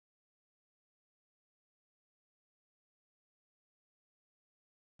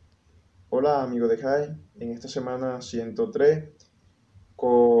Hola amigo de HIVE, en esta semana 103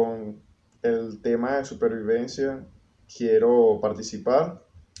 con el tema de supervivencia quiero participar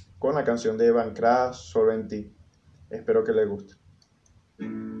con la canción de Van Crash, Solo en ti. Espero que les guste.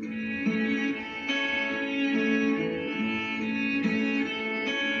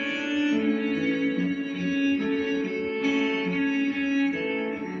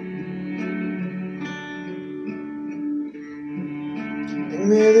 En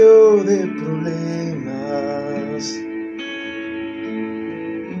medio de problemas,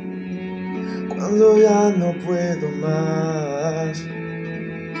 cuando ya no puedo más,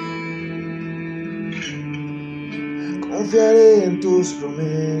 confiaré en tus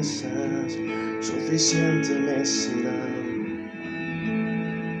promesas, suficiente me será.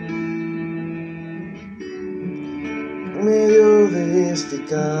 En medio de este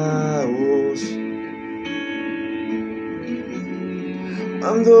caos,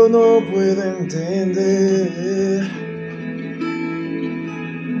 cuando no puedo entender,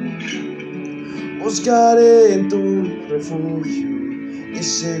 buscaré en tu refugio y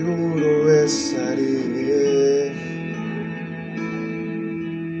seguro estaré.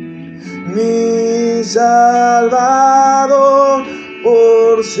 Mi Salvador,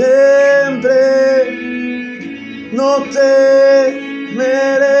 por siempre no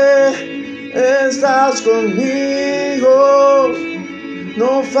temeré, estás conmigo,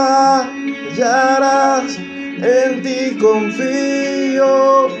 no fallarás, en ti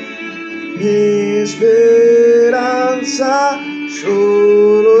confío, mi esperanza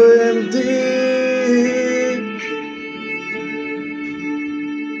solo en ti.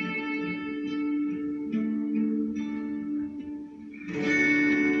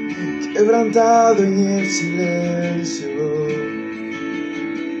 Quebrantado en el silencio,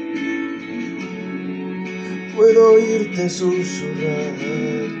 puedo oírte susurrar.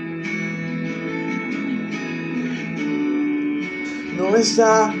 No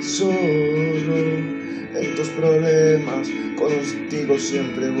estás solo en tus problemas, contigo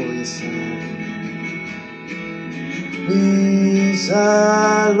siempre voy a estar. Mi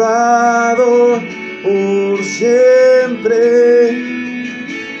Salvador, por siempre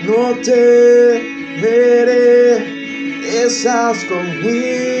no temeré, estás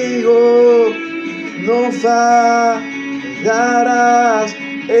conmigo, no fallarás,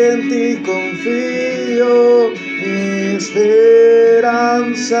 en ti confío, mi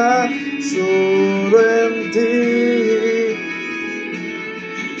esperanza solo en ti.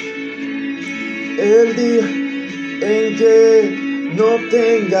 El día en que no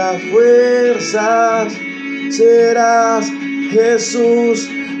tenga fuerzas, serás Jesús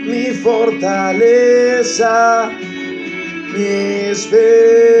mi fortaleza, mi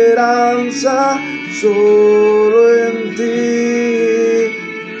esperanza solo en ti,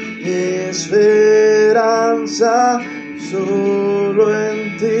 mi esperanza solo en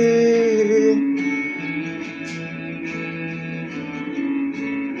ti.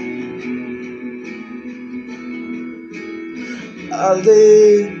 Al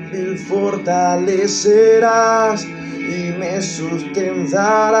débil fortalecerás y me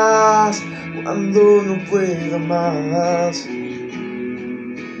sustentarás cuando no pueda más.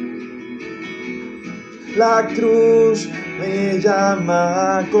 La cruz me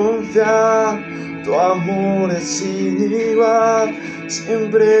llama a confiar, tu amor es sin igual,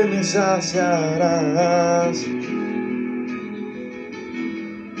 siempre me saciarás.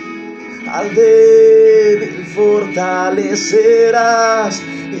 Al débil fortalecerás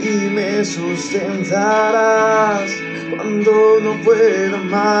y me sustentarás cuando no pueda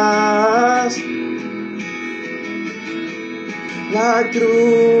más. La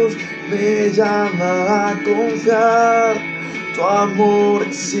cruz me llama a confiar, tu amor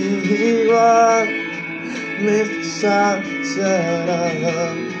es sin igual, me saciará.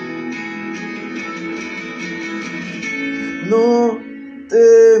 No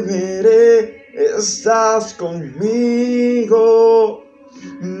temeré, estás conmigo,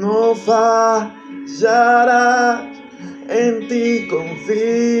 no fallarás, en ti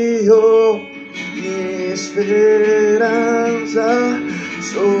confío, mi esperanza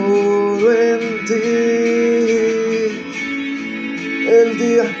solo en ti. El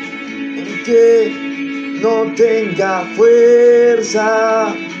día en que no tenga fuerza,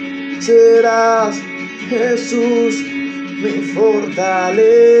 serás Jesús mi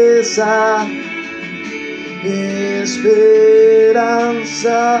fortaleza, mi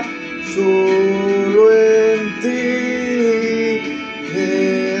esperanza solo en ti, mi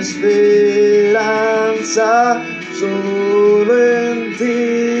esperanza solo en ti,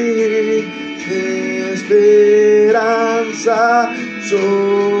 mi esperanza esperanza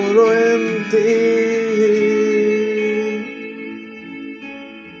solo en ti.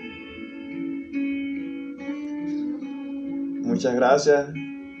 Muchas gracias.